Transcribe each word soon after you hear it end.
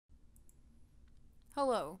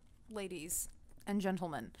Hello, ladies and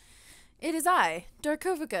gentlemen. It is I,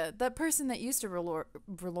 Darkovika, that person that used to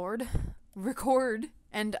record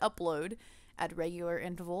and upload at regular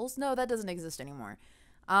intervals. No, that doesn't exist anymore.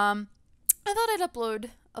 Um, I thought I'd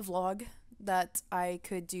upload a vlog that I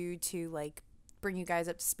could do to, like, bring you guys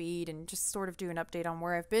up to speed and just sort of do an update on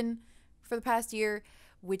where I've been for the past year,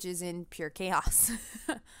 which is in pure chaos.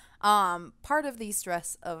 Part of the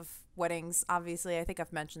stress of weddings, obviously, I think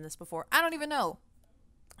I've mentioned this before. I don't even know.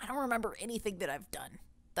 I don't remember anything that I've done,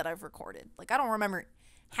 that I've recorded. Like, I don't remember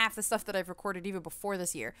half the stuff that I've recorded even before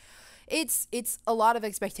this year. It's a lot of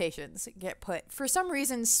expectations get put for some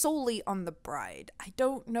reason solely on the bride. I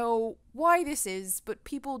don't know why this is, but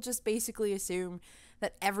people just basically assume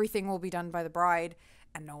that everything will be done by the bride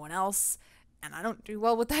and no one else. And I don't do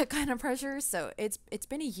well with that kind of pressure, so it's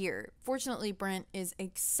been a year. Fortunately, Brent is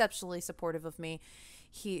exceptionally supportive of me.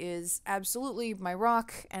 He is absolutely my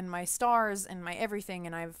rock and my stars and my everything,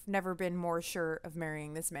 and I've never been more sure of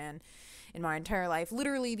marrying this man in my entire life.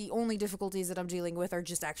 Literally, the only difficulties that I'm dealing with are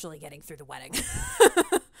just actually getting through the wedding.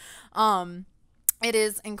 It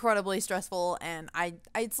is incredibly stressful, and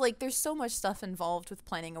it's like there's so much stuff involved with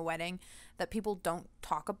planning a wedding that people don't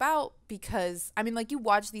talk about because, I mean, like, you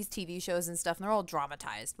watch these TV shows and stuff, and they're all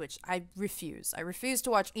dramatized, which I refuse. I refuse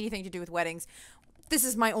to watch anything to do with weddings. This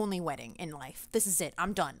is my only wedding in life. This is it.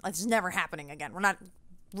 I'm done. It's never happening again. We're not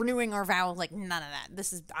renewing our vows, like, none of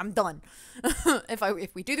that. I'm done.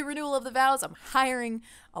 If we do the renewal of the vows, I'm hiring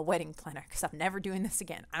a wedding planner because I'm never doing this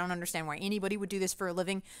again. I don't understand why anybody would do this for a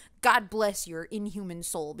living. God bless your inhuman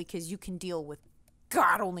soul because you can deal with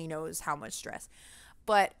God only knows how much stress.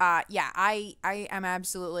 But yeah, I am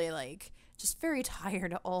absolutely, like, just very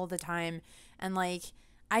tired all the time, and, like,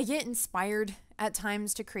 I get inspired at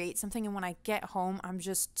times to create something, and when I get home, I'm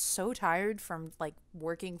just so tired from, like,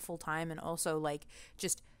 working full time and also, like,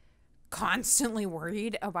 just constantly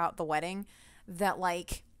worried about the wedding that,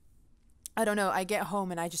 like, I don't know, I get home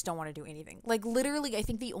and I just don't want to do anything. Like, literally, I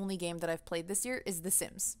think the only game that I've played this year is The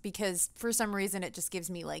Sims, because for some reason it just gives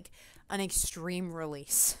me, like, an extreme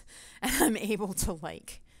release, and I'm able to,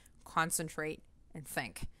 like, concentrate and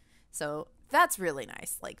think. So that's really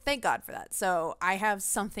nice. Like, thank God for that. So I have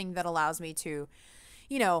something that allows me to,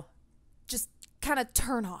 you know, just kind of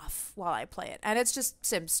turn off while I play it. And it's just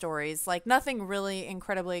Sims stories. Like, nothing really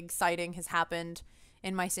incredibly exciting has happened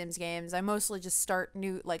in my Sims games. I mostly just start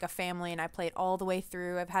new, like, a family, and I play it all the way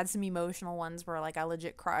through. I've had some emotional ones where, like, I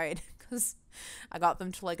legit cried because I got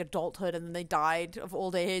them to, like, adulthood and then they died of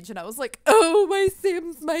old age, and I was like, oh, my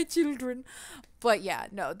Sims, my children. But yeah,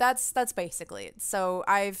 no, that's basically it. So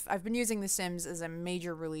I've been using The Sims as a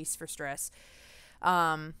major release for stress.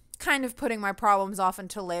 Kind of putting my problems off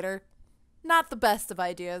until later. Not the best of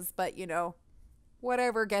ideas, but, you know,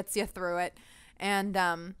 whatever gets you through it.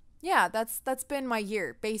 And yeah, that's been my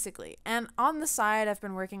year, basically. And on the side, I've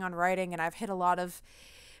been working on writing, and I've hit a lot of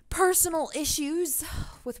personal issues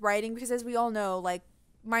with writing because, as we all know, like,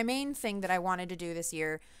 my main thing that I wanted to do this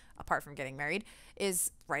year, apart from getting married, is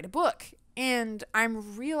write a book. And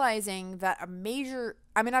I'm realizing that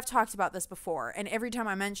I've talked about this before, and every time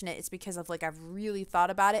I mention it, it's because of, like, I've really thought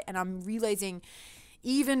about it, and I'm realizing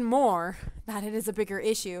even more that it is a bigger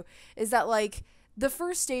issue, is that, like, the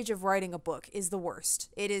first stage of writing a book is the worst.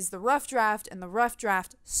 It is the rough draft, and the rough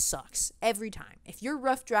draft sucks every time. If your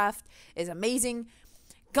rough draft is amazing,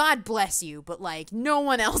 God bless you, but, like, no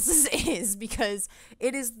one else's is, because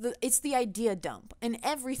it's the idea dump, and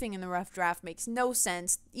everything in the rough draft makes no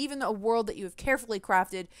sense. Even a world that you have carefully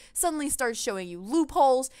crafted suddenly starts showing you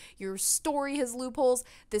loopholes. Your story has loopholes.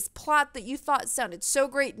 This plot that you thought sounded so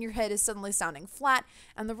great in your head is suddenly sounding flat,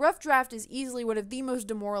 and the rough draft is easily one of the most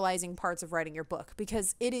demoralizing parts of writing your book,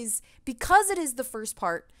 because it is the first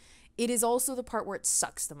part. It is also the part where it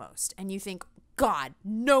sucks the most, and you think, God,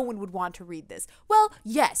 no one would want to read this. Well,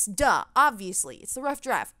 yes, duh, obviously, it's the rough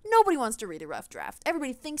draft. Nobody wants to read a rough draft.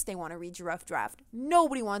 Everybody thinks they want to read your rough draft.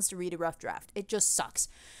 Nobody wants to read a rough draft. It just sucks.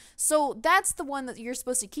 So that's the one that you're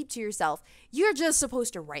supposed to keep to yourself. You're just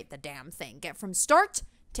supposed to write the damn thing. Get from start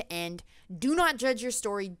to end. Do not judge your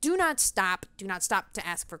story. Do not stop. Do not stop to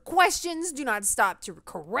ask for questions. Do not stop to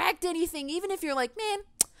correct anything, even if you're like, man,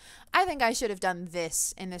 I think I should have done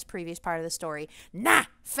this in this previous part of the story. Nah,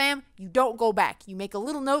 fam, you don't go back. You make a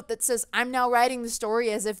little note that says, I'm now writing the story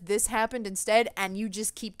as if this happened instead, and you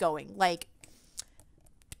just keep going. Like,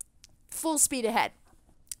 full speed ahead.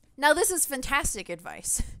 Now, this is fantastic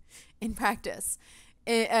advice in practice.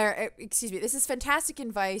 This is fantastic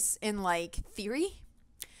advice in, like, theory.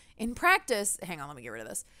 In practice, hang on, let me get rid of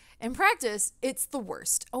this. In practice, it's the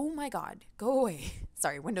worst. Oh my God, go away.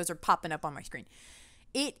 Sorry, windows are popping up on my screen.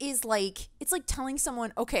 It's like telling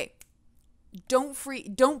someone, okay,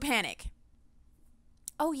 don't panic.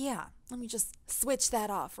 Oh yeah, let me just switch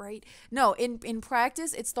that off, right? No, in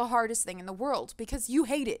practice, it's the hardest thing in the world because you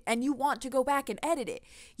hate it and you want to go back and edit it.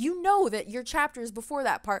 You know that your chapters before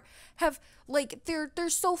that part have like they're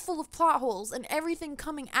so full of plot holes, and everything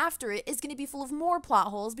coming after it is going to be full of more plot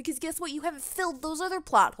holes because guess what? You haven't filled those other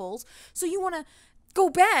plot holes. So you want to go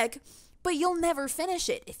back, but you'll never finish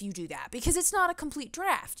it if you do that because it's not a complete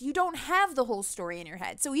draft. You don't have the whole story in your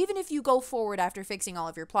head. So even if you go forward after fixing all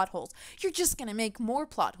of your plot holes, you're just going to make more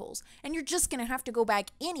plot holes. And you're just going to have to go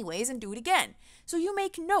back anyways and do it again. So you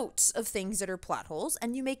make notes of things that are plot holes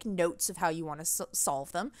and you make notes of how you want to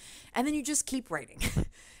solve them. And then you just keep writing.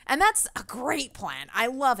 And that's a great plan. I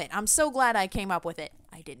love it. I'm so glad I came up with it.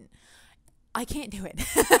 I didn't. I can't do it.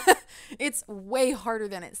 It's way harder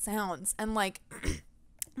than it sounds. And like...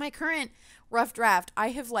 my current rough draft, I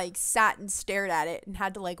have like sat and stared at it and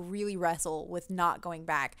had to like really wrestle with not going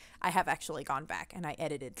back. I have actually gone back and I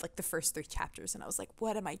edited like the first 3 chapters and I was like,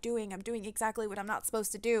 what am I doing? I'm doing exactly what I'm not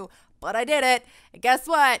supposed to do, but I did it. And guess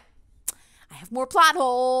what? I have more plot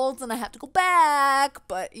holes and I have to go back,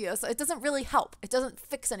 but you know, so it doesn't really help. It doesn't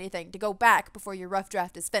fix anything to go back before your rough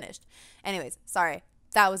draft is finished. Anyways, sorry,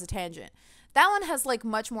 that was a tangent. That one has like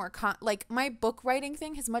much more, like my book writing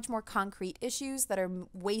thing has much more concrete issues that are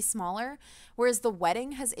way smaller, whereas the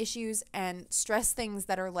wedding has issues and stress things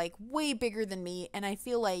that are like way bigger than me. And I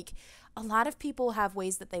feel like a lot of people have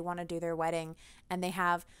ways that they want to do their wedding and they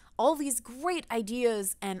have all these great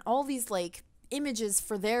ideas and all these like images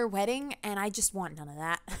for their wedding. And I just want none of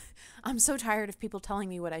that. I'm so tired of people telling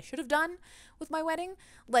me what I should have done with my wedding.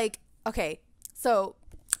 Like, okay, so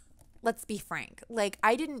let's be frank. Like,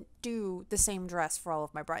 I didn't do the same dress for all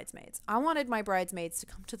of my bridesmaids. I wanted my bridesmaids to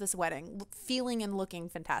come to this wedding feeling and looking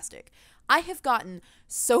fantastic. I have gotten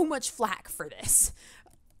so much flack for this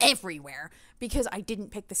everywhere because I didn't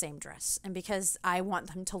pick the same dress and because I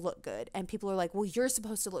want them to look good. And people are like, well, you're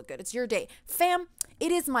supposed to look good. It's your day. Fam,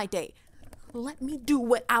 it is my day. Let me do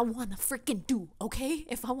what I want to freaking do, okay?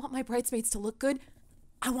 If I want my bridesmaids to look good,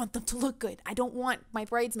 I want them to look good. I don't want my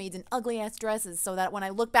bridesmaids in ugly-ass dresses so that when I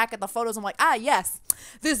look back at the photos, I'm like, ah, yes,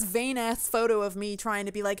 this vain-ass photo of me trying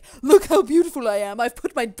to be like, look how beautiful I am. I've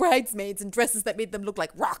put my bridesmaids in dresses that made them look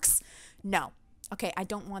like rocks. No. Okay, I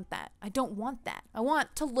don't want that. I don't want that. I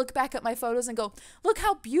want to look back at my photos and go, look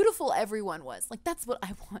how beautiful everyone was. Like, that's what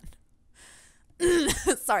I want.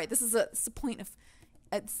 Sorry, this is a point of,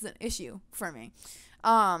 it's an issue for me.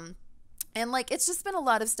 And, like, it's just been a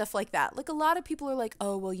lot of stuff like that. Like, a lot of people are like,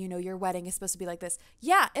 oh, well, you know, your wedding is supposed to be like this.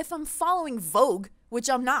 Yeah, if I'm following Vogue, which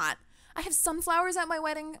I'm not. I have sunflowers at my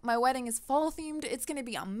wedding. My wedding is fall-themed. It's going to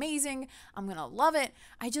be amazing. I'm going to love it.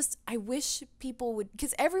 I wish people would,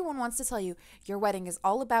 because everyone wants to tell you, your wedding is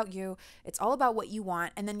all about you. It's all about what you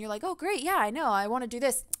want. And then you're like, oh, great. Yeah, I know. I want to do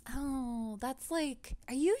this. Oh, that's like,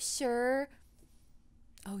 are you sure?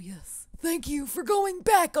 Oh, yes. Thank you for going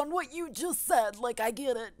back on what you just said. Like, I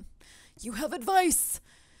get it. You have advice.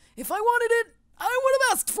 If I wanted it, I would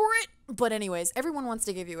have asked for it. But anyways, everyone wants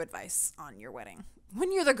to give you advice on your wedding.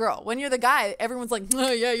 When you're the girl, when you're the guy, everyone's like,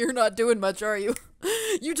 oh, yeah, you're not doing much, are you?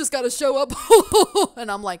 You just got to show up.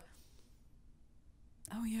 And I'm like,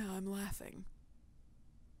 oh, yeah, I'm laughing.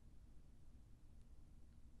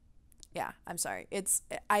 Yeah, I'm sorry.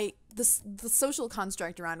 The social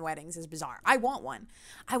construct around weddings is bizarre. I want one.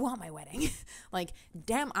 I want my wedding. Like,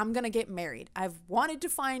 damn, I'm going to get married. I've wanted to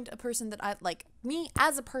find a person that I like. Me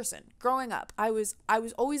as a person growing up, I was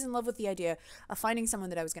always in love with the idea of finding someone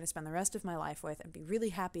that I was going to spend the rest of my life with and be really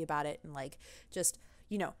happy about it and like just,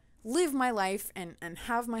 you know, live my life and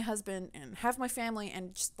have my husband and have my family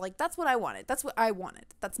and just like that's what I wanted. That's what I wanted.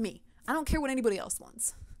 That's me. I don't care what anybody else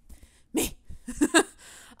wants. Me.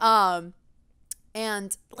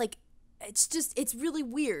 And like, it's really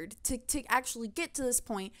weird to actually get to this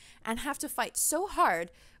point and have to fight so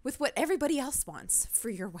hard with what everybody else wants for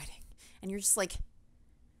your wedding. And you're just like,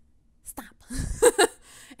 stop.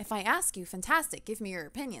 If I ask you, fantastic, give me your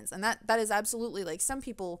opinions. And that is absolutely like some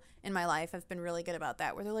people in my life have been really good about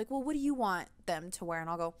that where they're like, well, what do you want them to wear? And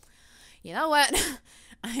I'll go, you know what?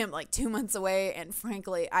 I am like 2 months away and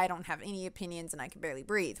frankly, I don't have any opinions and I can barely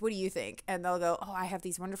breathe. What do you think? And they'll go, oh, I have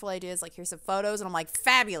these wonderful ideas. Like, here's some photos. And I'm like,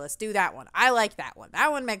 fabulous. Do that one. I like that one.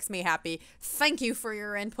 That one makes me happy. Thank you for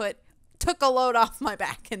your input. Took a load off my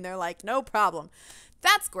back. And they're like, no problem.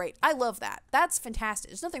 That's great. I love that. That's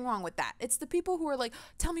fantastic. There's nothing wrong with that. It's the people who are like,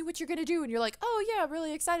 tell me what you're going to do. And you're like, oh yeah,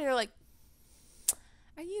 really excited. They're like,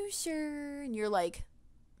 are you sure? And you're like,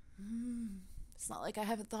 it's not like I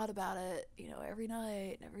haven't thought about it, you know, every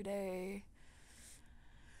night and every day.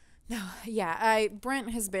 No, yeah, Brent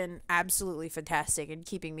has been absolutely fantastic in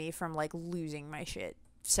keeping me from like losing my shit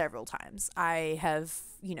several times. I have,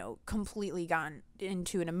 completely gone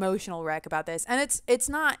into an emotional wreck about this, and it's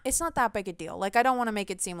not that big a deal. Like, I don't want to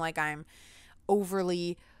make it seem like I'm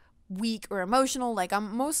overly weak or emotional. Like,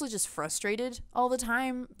 I'm mostly just frustrated all the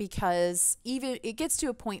time, because even it gets to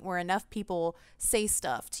a point where enough people say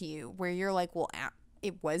stuff to you where you're like, well,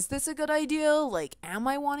 was this a good idea? Like, am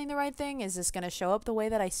I wanting the right thing? Is this going to show up the way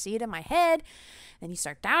that I see it in my head? Then you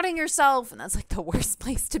start doubting yourself, and that's like the worst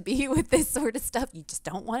place to be with this sort of stuff. You just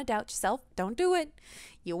don't want to doubt yourself. Don't do it.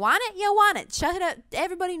 You want it, you want it. Shut up.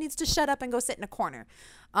 Everybody needs to shut up and go sit in a corner.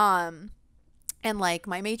 And like,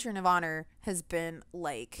 my matron of honor has been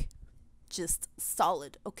like just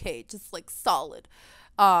solid. Okay, just like solid.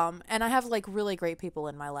 And I have like really great people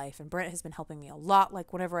in my life, and Brent has been helping me a lot.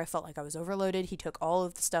 Like, whenever I felt like I was overloaded, he took all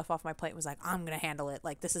of the stuff off my plate and was like, I'm going to handle it.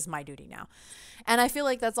 Like, this is my duty now. And I feel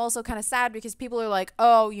like that's also kind of sad, because people are like,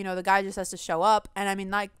 oh, the guy just has to show up. And I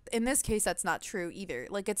mean, like, in this case, that's not true either.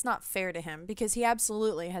 Like, it's not fair to him, because he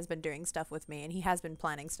absolutely has been doing stuff with me, and he has been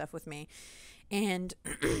planning stuff with me. And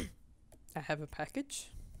I have a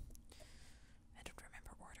package.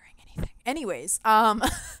 Anyways, I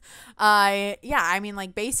mean,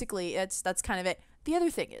 like, basically that's kind of it. The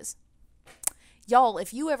other thing is, y'all,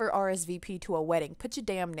 if you ever RSVP to a wedding, put your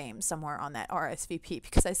damn name somewhere on that RSVP,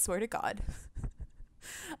 because I swear to God,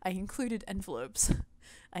 I included envelopes,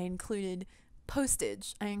 I included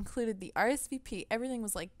postage, I included the RSVP. Everything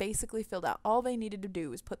was like basically filled out. All they needed to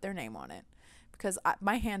do was put their name on it, because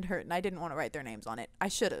my hand hurt and I didn't want to write their names on it. I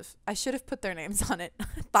should have put their names on it.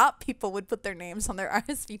 I thought people would put their names on their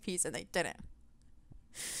RSVPs, and they didn't.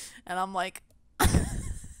 And I'm like,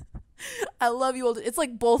 I love you all. It's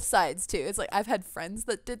like both sides too. It's like, I've had friends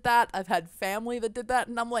that did that. I've had family that did that.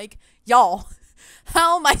 And I'm like, y'all,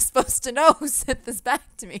 how am I supposed to know who sent this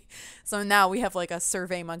back to me? So now we have like a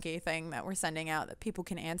Survey Monkey thing that we're sending out that people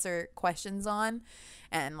can answer questions on,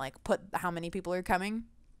 and like put how many people are coming.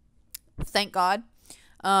 Thank God.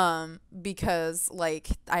 Because like,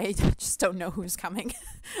 I just don't know who's coming.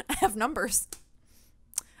 I have numbers.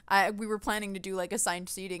 We were planning to do like assigned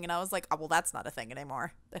seating, and I was like, oh, well, that's not a thing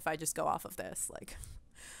anymore if I just go off of this. Like,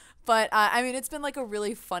 but I mean, it's been like a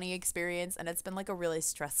really funny experience, and it's been like a really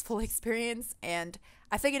stressful experience. And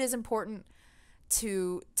I think it is important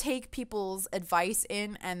to take people's advice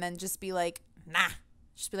in, and then just be like, nah,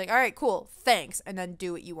 just be like, all right, cool, thanks. And then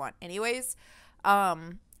do what you want anyways.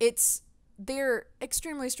 They're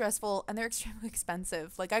extremely stressful, and they're extremely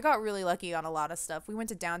expensive. Like, I got really lucky on a lot of stuff. We went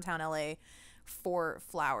to downtown LA for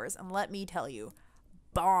flowers, and let me tell you,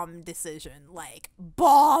 bomb decision.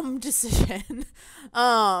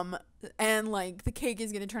 And like, the cake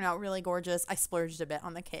is gonna turn out really gorgeous. I splurged a bit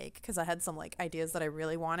on the cake because I had some like ideas that I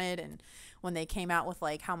really wanted, and when they came out with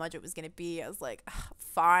like how much it was gonna be, I was like,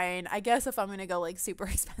 fine, I guess if I'm gonna go like super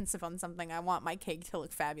expensive on something, I want my cake to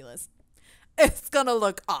look fabulous. It's gonna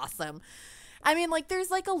look awesome. I mean, like,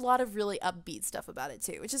 there's like a lot of really upbeat stuff about it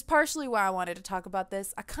too, which is partially why I wanted to talk about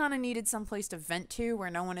this. I kind of needed some place to vent to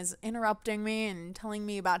where no one is interrupting me and telling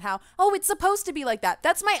me about how, oh, it's supposed to be like that.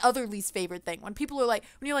 That's my other least favorite thing. When people are like,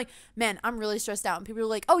 when you're like, man, I'm really stressed out, and people are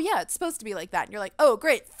like, oh yeah, it's supposed to be like that. And you're like, oh,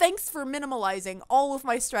 great. Thanks for minimalizing all of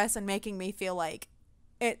my stress and making me feel like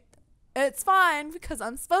it's fine because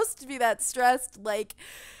I'm supposed to be that stressed. Like,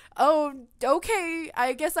 oh, okay,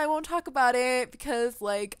 I guess I won't talk about it because,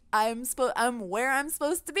 like, I'm where I'm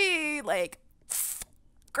supposed to be. Like,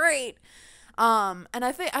 great. And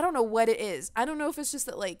I don't know what it is. I don't know if it's just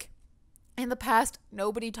that, like, in the past,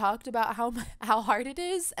 nobody talked about how hard it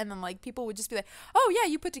is, and then, like, people would just be like, oh, yeah,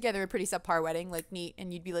 you put together a pretty subpar wedding, like, neat,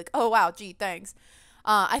 and you'd be like, oh, wow, gee, thanks.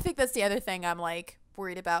 I think that's the other thing I'm, like,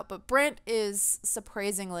 worried about. But Brent is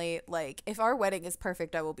surprisingly, like, if our wedding is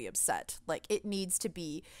perfect, I will be upset. Like, it needs to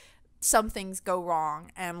be, some things go wrong,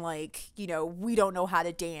 and, like, you know, we don't know how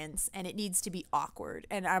to dance, and it needs to be awkward,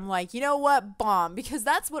 and I'm like, you know what, bomb, because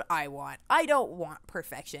that's what I want. I don't want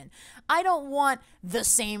perfection. I don't want the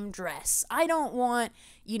same dress. I don't want,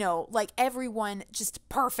 you know, like, everyone just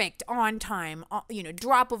perfect, on time, you know,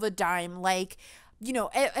 drop of a dime, like, you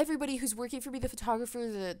know, everybody who's working for me, the photographer,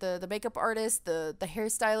 the makeup artist, the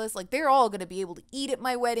hairstylist, like, they're all going to be able to eat at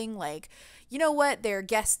my wedding. Like, you know what? They're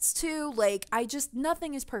guests too. Like,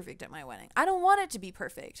 nothing is perfect at my wedding. I don't want it to be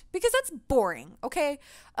perfect because that's boring. Okay.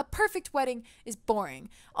 A perfect wedding is boring.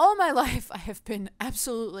 All my life, I have been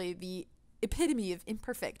absolutely the epitome of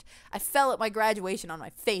imperfect. I fell at my graduation on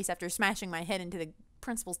my face after smashing my head into the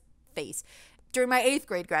principal's face. During my 8th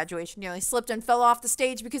grade graduation, nearly slipped and fell off the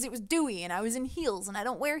stage because it was dewy and I was in heels and I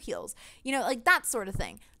don't wear heels. You know, like that sort of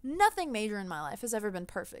thing. Nothing major in my life has ever been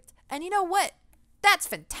perfect. And you know what? That's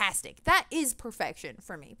fantastic. That is perfection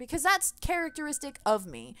for me because that's characteristic of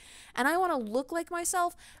me. And I want to look like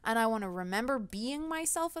myself and I want to remember being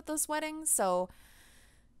myself at this wedding. So,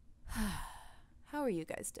 how are you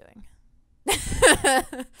guys doing?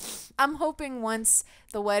 I'm hoping once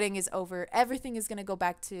the wedding is over, everything is going to go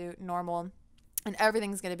back to normal and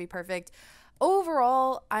everything's going to be perfect.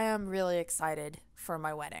 Overall, I am really excited for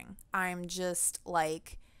my wedding. I'm just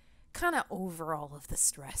like kind of over all of the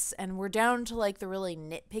stress, and we're down to like the really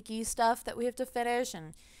nitpicky stuff that we have to finish,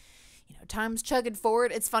 and you know, time's chugging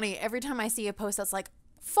forward. It's funny, every time I see a post that's like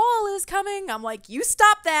fall is coming, I'm like, you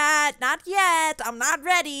stop that, not yet, I'm not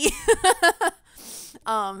ready.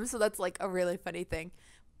 So that's like a really funny thing,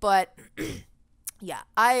 but yeah,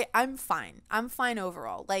 I'm fine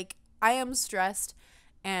overall. Like, I am stressed,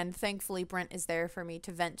 and thankfully Brent is there for me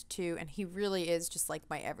to vent to, and he really is just like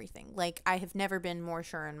my everything. Like, I have never been more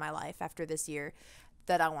sure in my life after this year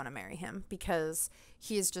that I want to marry him, because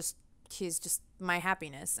he's just my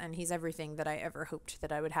happiness, and he's everything that I ever hoped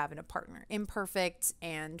that I would have in a partner. Imperfect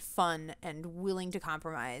and fun and willing to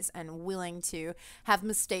compromise and willing to have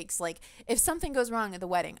mistakes. Like, if something goes wrong at the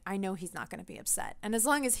wedding, I know he's not going to be upset. And as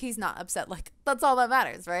long as he's not upset, like, that's all that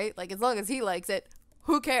matters, right? Like, as long as he likes it,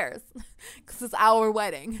 who cares? Because it's our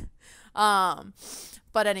wedding.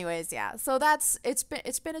 But anyways, yeah. So it's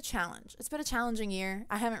been a challenge. It's been a challenging year.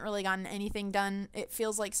 I haven't really gotten anything done, it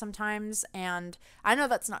feels like sometimes, and I know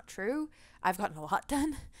that's not true. I've gotten a lot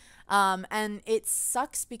done. And it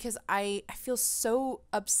sucks because I feel so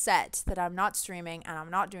upset that I'm not streaming and I'm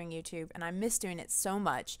not doing YouTube, and I miss doing it so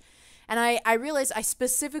much. And I realized I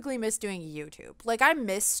specifically miss doing YouTube. Like, I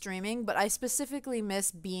miss streaming, but I specifically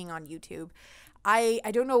miss being on YouTube. I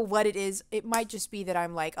don't know what it is. It might just be that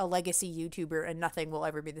I'm like a legacy YouTuber and nothing will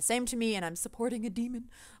ever be the same to me and I'm supporting a demon.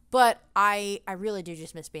 But I really do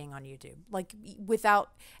just miss being on YouTube. Like,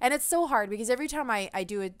 without, and it's so hard because every time I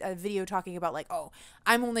do a video talking about like, oh,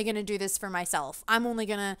 I'm only going to do this for myself. I'm only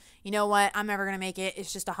going to, you know what, I'm never going to make it.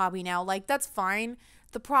 It's just a hobby now. Like, that's fine.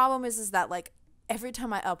 The problem is that like, every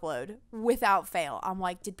time I upload, without fail, I'm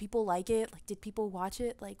like, did people like it? Like, did people watch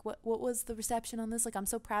it? Like, what was the reception on this? Like, I'm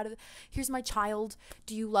so proud of it. Here's my child.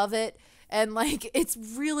 Do you love it? And like, it's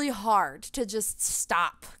really hard to just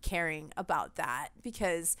stop caring about that,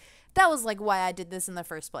 because that was like why I did this in the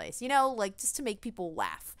first place, you know, like just to make people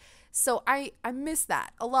laugh. So I miss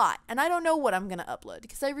that a lot, and I don't know what I'm going to upload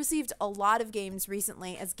because I received a lot of games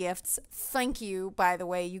recently as gifts. Thank you, by the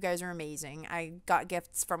way. You guys are amazing. I got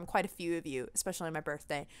gifts from quite a few of you, especially on my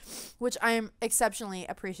birthday, which I am exceptionally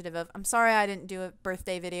appreciative of. I'm sorry I didn't do a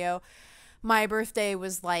birthday video. My birthday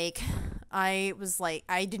was like, I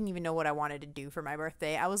didn't even know what I wanted to do for my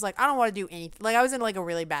birthday. I was like, I don't want to do anything. Like, I was in like a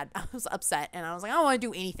really bad, I was upset, and I was like, I don't want to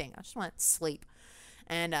do anything. I just want to sleep.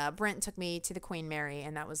 And Brent took me to the Queen Mary,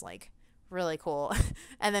 and that was like really cool.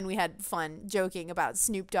 And then we had fun joking about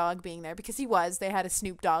Snoop Dogg being there, because they had a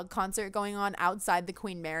Snoop Dogg concert going on outside the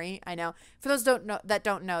Queen Mary. I know, for those that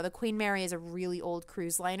don't know, the Queen Mary is a really old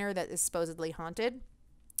cruise liner that is supposedly haunted.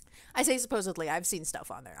 I say supposedly, I've seen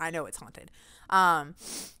stuff on there. I know it's haunted.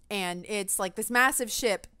 And it's like this massive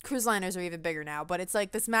ship. Cruise liners are even bigger now, but it's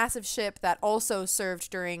like this massive ship that also served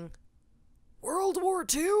during World War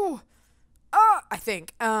II. I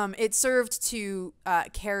think it served to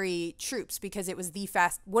carry troops, because it was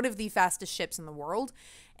one of the fastest ships in the world,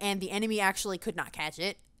 and the enemy actually could not catch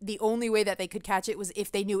it. The only way that they could catch it was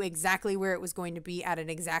if they knew exactly where it was going to be at an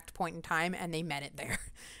exact point in time, and they met it there.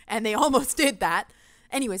 And they almost did that.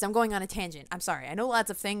 Anyways, I'm going on a tangent. I'm sorry. I know lots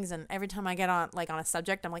of things, and every time I get on a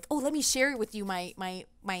subject, I'm like, oh, let me share with you my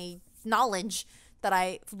knowledge that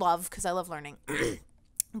I love, because I love learning.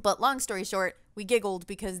 But long story short, we giggled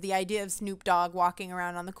because the idea of Snoop Dogg walking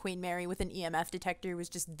around on the Queen Mary with an EMF detector was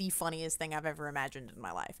just the funniest thing I've ever imagined in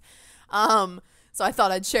my life. So I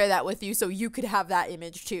thought I'd share that with you so you could have that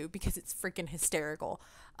image too, because it's freaking hysterical.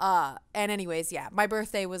 And anyways, yeah, my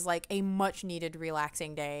birthday was like a much needed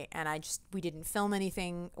relaxing day, and we didn't film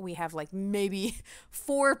anything. We have like maybe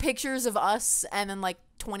 4 pictures of us and then like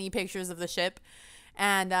 20 pictures of the ship.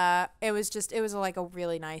 And it was like a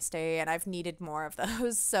really nice day, and I've needed more of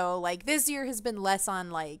those. So like this year has been less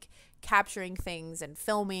on like capturing things and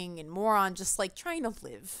filming, and more on just like trying to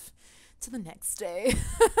live to the next day.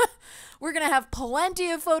 We're gonna have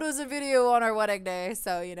plenty of photos and video on our wedding day,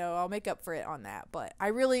 so you know, I'll make up for it on that. But I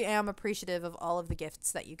really am appreciative of all of the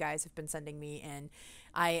gifts that you guys have been sending me, and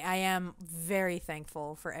I am very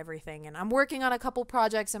thankful for everything. And I'm working on a couple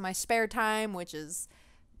projects in my spare time, which is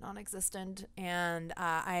non-existent, and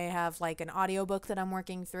I have like an audiobook that I'm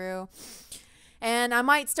working through, And I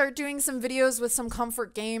might start doing some videos with some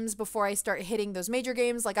comfort games before I start hitting those major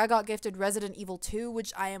games. Like I got gifted Resident Evil 2,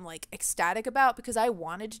 which I am like ecstatic about because I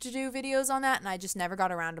wanted to do videos on that and I just never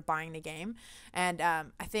got around to buying the game. And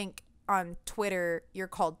I think on Twitter you're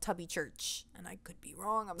called Tubby Church, and I could be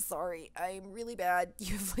wrong. I'm sorry. I'm really bad.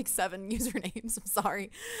 You have like 7 usernames. I'm sorry.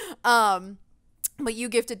 But you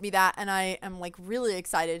gifted me that, and I am like really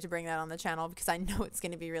excited to bring that on the channel because I know it's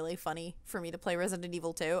going to be really funny for me to play Resident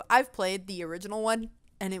Evil 2. I've played the original one,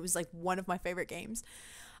 and it was like one of my favorite games.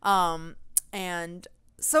 And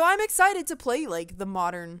so I'm excited to play like the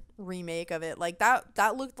modern remake of it. Like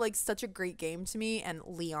that looked like such a great game to me, and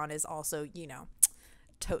Leon is also, you know,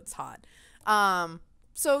 totes hot.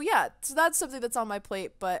 So yeah, so that's something that's on my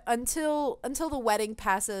plate, but until the wedding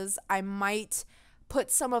passes, I might put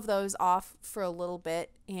some of those off for a little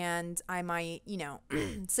bit, and I might, you know,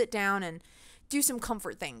 sit down and do some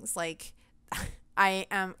comfort things. Like I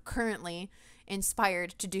am currently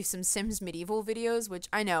inspired to do some Sims Medieval videos, which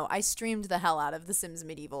I know I streamed the hell out of the Sims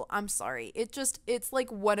Medieval. I'm sorry. It's like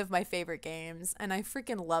one of my favorite games, and I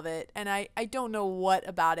freaking love it. And I don't know what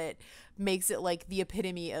about it makes it like the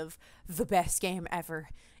epitome of the best game ever.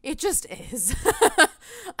 It just is.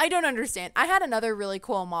 I don't understand. I had another really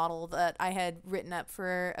cool model that I had written up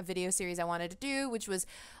for a video series I wanted to do, which was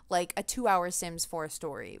like a 2-hour Sims 4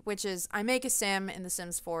 story, which is I make a sim in the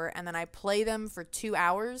Sims 4 and then I play them for 2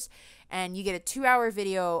 hours, and you get a 2-hour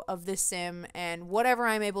video of this sim, and whatever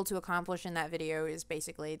I'm able to accomplish in that video is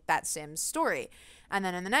basically that sim's story. And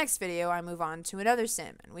then in the next video, I move on to another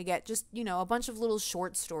sim, and we get just, you know, a bunch of little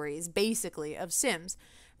short stories basically of Sims.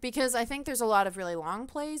 Because I think there's a lot of really long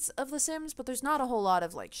plays of The Sims, but there's not a whole lot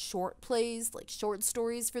of like short plays, like short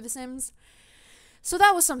stories for The Sims. So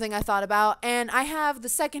that was something I thought about, and I have the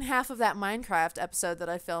second half of that Minecraft episode that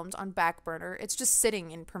I filmed on back burner. It's just sitting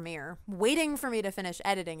in Premiere, waiting for me to finish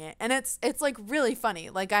editing it, and it's like really funny.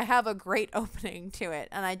 Like I have a great opening to it,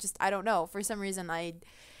 and I don't know, for some reason I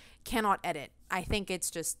cannot edit. I think it's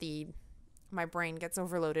just my brain gets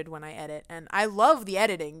overloaded when I edit, and I love the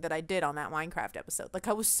editing that I did on that Minecraft episode. Like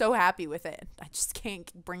I was so happy with it. I just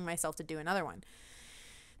can't bring myself to do another one.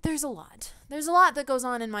 There's a lot that goes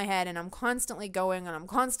on in my head, and I'm constantly going, and I'm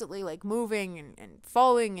constantly like moving and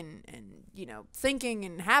falling and you know, thinking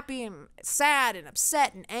and happy and sad and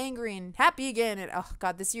upset and angry and happy again. And oh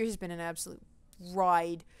god, this year has been an absolute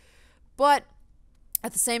ride. But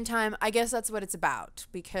at the same time, I guess that's what it's about,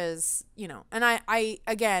 because, you know, and I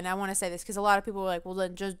again, I want to say this because a lot of people are like, well,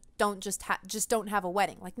 then just don't have a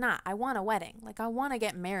wedding. Like, nah, I want a wedding. Like, I want to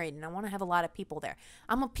get married, and I want to have a lot of people there.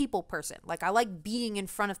 I'm a people person. Like, I like being in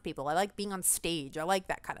front of people. I like being on stage. I like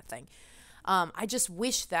that kind of thing. I just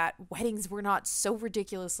wish that weddings were not so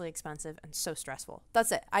ridiculously expensive and so stressful.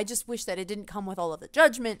 That's it. I just wish that it didn't come with all of the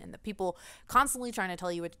judgment and the people constantly trying to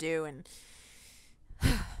tell you what to do, and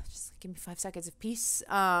just give me 5 seconds of peace.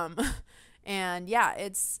 And yeah,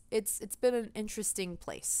 it's been an interesting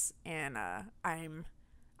place, and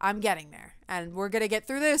I'm getting there, and we're gonna get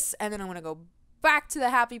through this, and then I'm gonna go back to the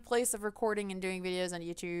happy place of recording and doing videos on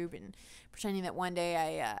YouTube and pretending that one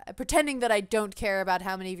day pretending that I don't care about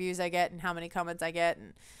how many views I get and how many comments I get,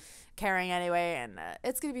 and caring anyway, and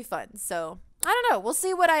it's gonna be fun. So I don't know. We'll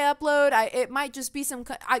see what I upload. It might just be some.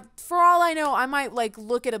 For all I know, I might like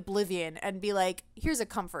look at Oblivion and be like, "Here's a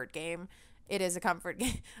comfort game." It is a comfort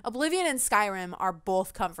game. Oblivion and Skyrim are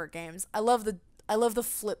both comfort games. I love the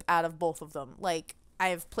flip out of both of them. Like, I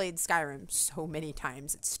have played Skyrim so many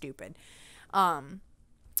times, it's stupid.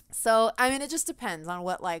 So I mean, it just depends on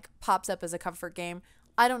what like pops up as a comfort game.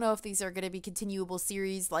 I don't know if these are going to be continuable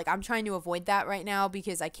series. Like, I'm trying to avoid that right now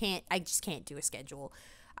because I just can't do a schedule.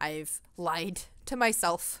 I've lied to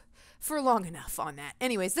myself for long enough on that.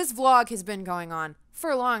 Anyways, this vlog has been going on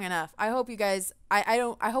for long enough. I hope you guys,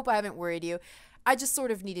 I hope I haven't worried you. I just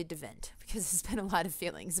sort of needed to vent because there's been a lot of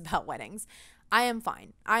feelings about weddings. I am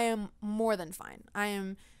fine. I am more than fine. I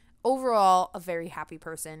am overall a very happy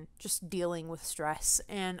person, just dealing with stress,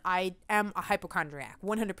 and I am a hypochondriac,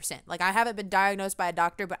 100%. Like, I haven't been diagnosed by a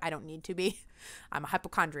doctor, but I don't need to be. I'm a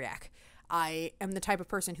hypochondriac. I am the type of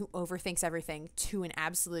person who overthinks everything to an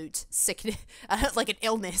absolute sickness, like an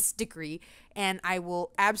illness degree, and I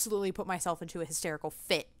will absolutely put myself into a hysterical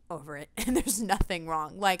fit over it, and there's nothing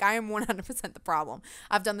wrong. Like, I am 100% the problem.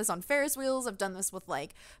 I've done this on Ferris wheels. I've done this with,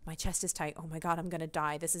 like, my chest is tight. Oh my god, I'm gonna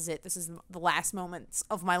die. This is it. This is the last moments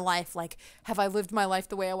of my life. Like, have I lived my life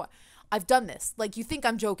the way I want? I've done this. Like, you think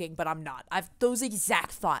I'm joking, but I'm not. Those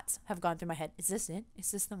exact thoughts have gone through my head. Is this it?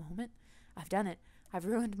 Is this the moment? I've done it. I've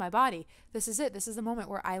ruined my body. This is it. This is the moment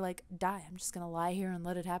where I, like, die. I'm just gonna lie here and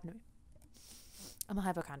let it happen to me. I'm a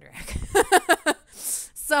hypochondriac.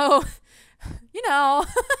 So, you know.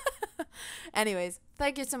 Anyways,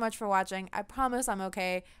 thank you so much for watching. I promise I'm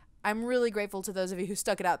okay. I'm really grateful to those of you who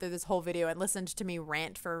stuck it out through this whole video and listened to me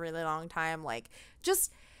rant for a really long time. Like,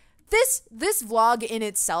 just this vlog in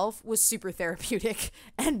itself was super therapeutic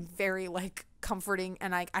and very, like, comforting,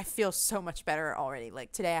 and I feel so much better already.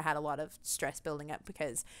 Like, today I had a lot of stress building up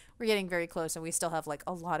because we're getting very close and we still have, like,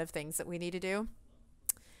 a lot of things that we need to do.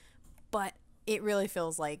 But it really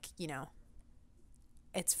feels like, you know,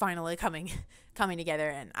 it's finally coming together,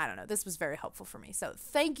 and I don't know, this was very helpful for me. So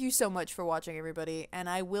thank you so much for watching, everybody, and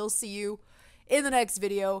I will see you in the next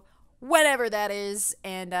video, whenever that is.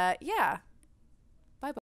 And yeah,